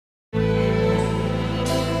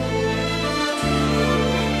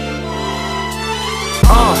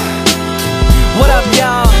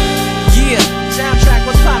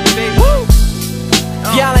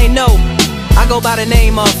go by the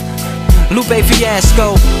name of Lupe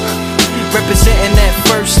Fiasco, representing that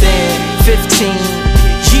first and 15.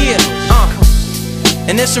 Yeah,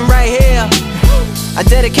 and this one right here, I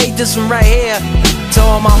dedicate this one right here to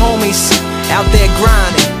all my homies out there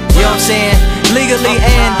grinding. You know what I'm saying? Legally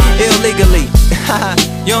and illegally.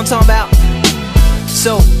 You know what I'm talking about?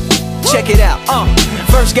 So, check it out.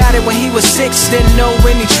 First got it when he was 6, didn't know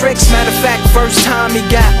any tricks. Matter of fact, first time he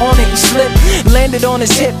got on it, he slipped, landed on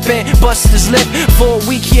his hip and busted his lip. For a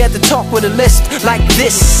week he had to talk with a list like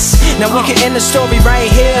this. Now we can end the story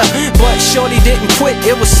right here, but shorty didn't quit,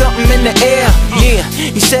 it was something in the air. Yeah,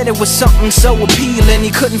 he said it was something so appealing,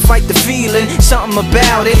 he couldn't fight the feeling, something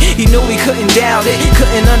about it. He knew he couldn't doubt it,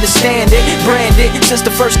 couldn't understand it, branded since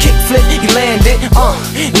the first kickflip he landed.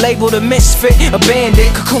 Labeled a misfit, a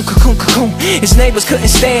bandit, cocoon, cocoon, cocoon. His neighbors couldn't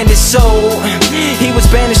stand it, so he was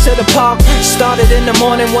banished to the park. Started in the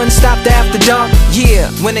morning, wouldn't stop after dark. Yeah,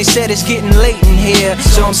 when they said it's getting late in here,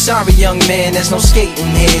 so I'm sorry young man, there's no skating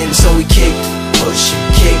here. And so we kick, push,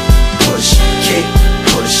 kick, push, kick,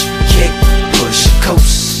 push, kick, push,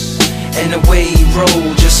 coast. And the way he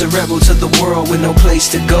rolled, just a rebel to the world with no place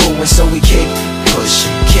to go. And so we kick, push,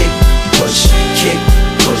 kick, push, kick,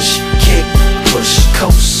 push, kick, push,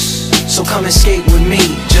 coast. So come and skate with me,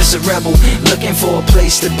 just a rebel looking for a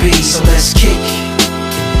place to be. So let's kick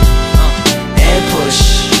and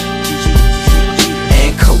push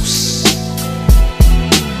and coast.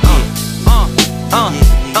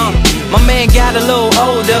 My man got a little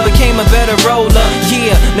older, became a better roller.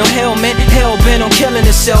 Yeah, no helmet, hell-bent on killing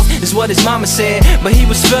himself is what his mama said, but he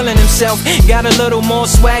was feeling himself. Got a little more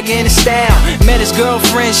swag in his style. Met his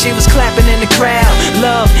girlfriend, she was clapping in the crowd.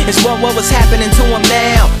 Love is what was happening to him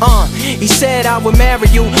now. He said I would marry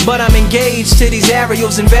you, but I'm engaged to these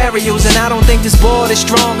aerials and varials, and I don't think this board is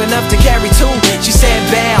strong enough to carry two. She said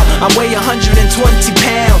bow, I weigh 120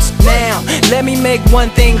 pounds. Now, let me make one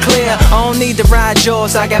thing clear, I don't need to ride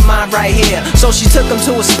yours, I got mine right here. So she took him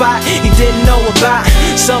to a spot he didn't know about,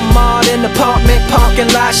 some odd in the apartment parking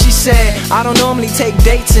lot. She said, I don't normally take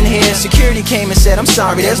dates in here. Security came and said, I'm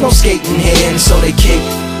sorry, there's no skating here. And so they kick,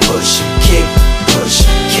 push, kick, push,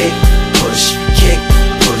 kick, push, kick,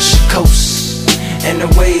 push, coast. And the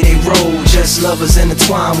way they roll, just lovers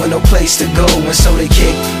intertwined with no place to go. And so they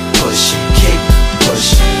kick, push, kick,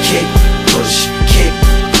 push, kick, push, kick,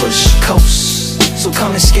 push, coast. So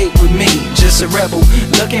come and skate with me, just a rebel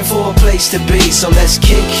looking for a place to be. So let's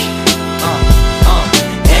kick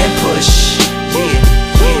and push,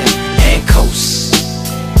 yeah, and coast.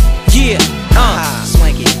 Yeah,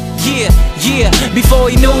 swanky. Yeah, before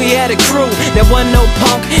he knew he had a crew that wasn't no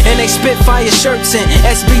punk, and they spit fire shirts and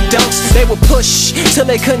SB dunks. They would push till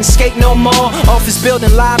they couldn't skate no more. Office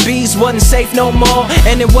building lobbies wasn't safe no more,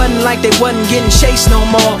 and it wasn't like they wasn't getting chased no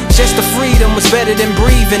more. Just the freedom was better than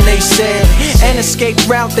breathing, they said. An escape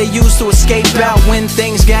route they used to escape out when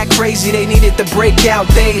things got crazy. They needed to break out.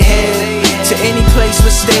 They head to any place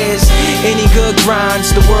with stairs, any good grinds,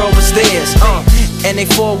 the world was theirs. And they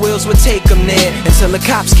four wheels would take them there until the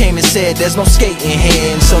cops came and said there's no skating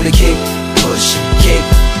here. And so they kick, push, kick,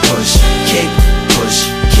 push, kick, push,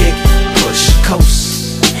 kick, push,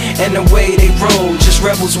 coast. And the way they roll, just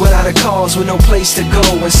rebels without a cause with no place to go.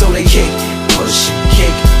 And so they kick, push,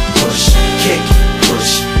 kick, push, kick,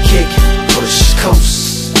 push, kick, push,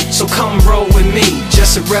 coast. So come roll with me,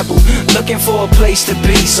 just a rebel looking for a place to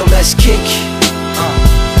be. So let's kick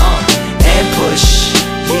and push,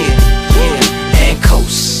 yeah, and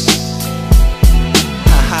coast.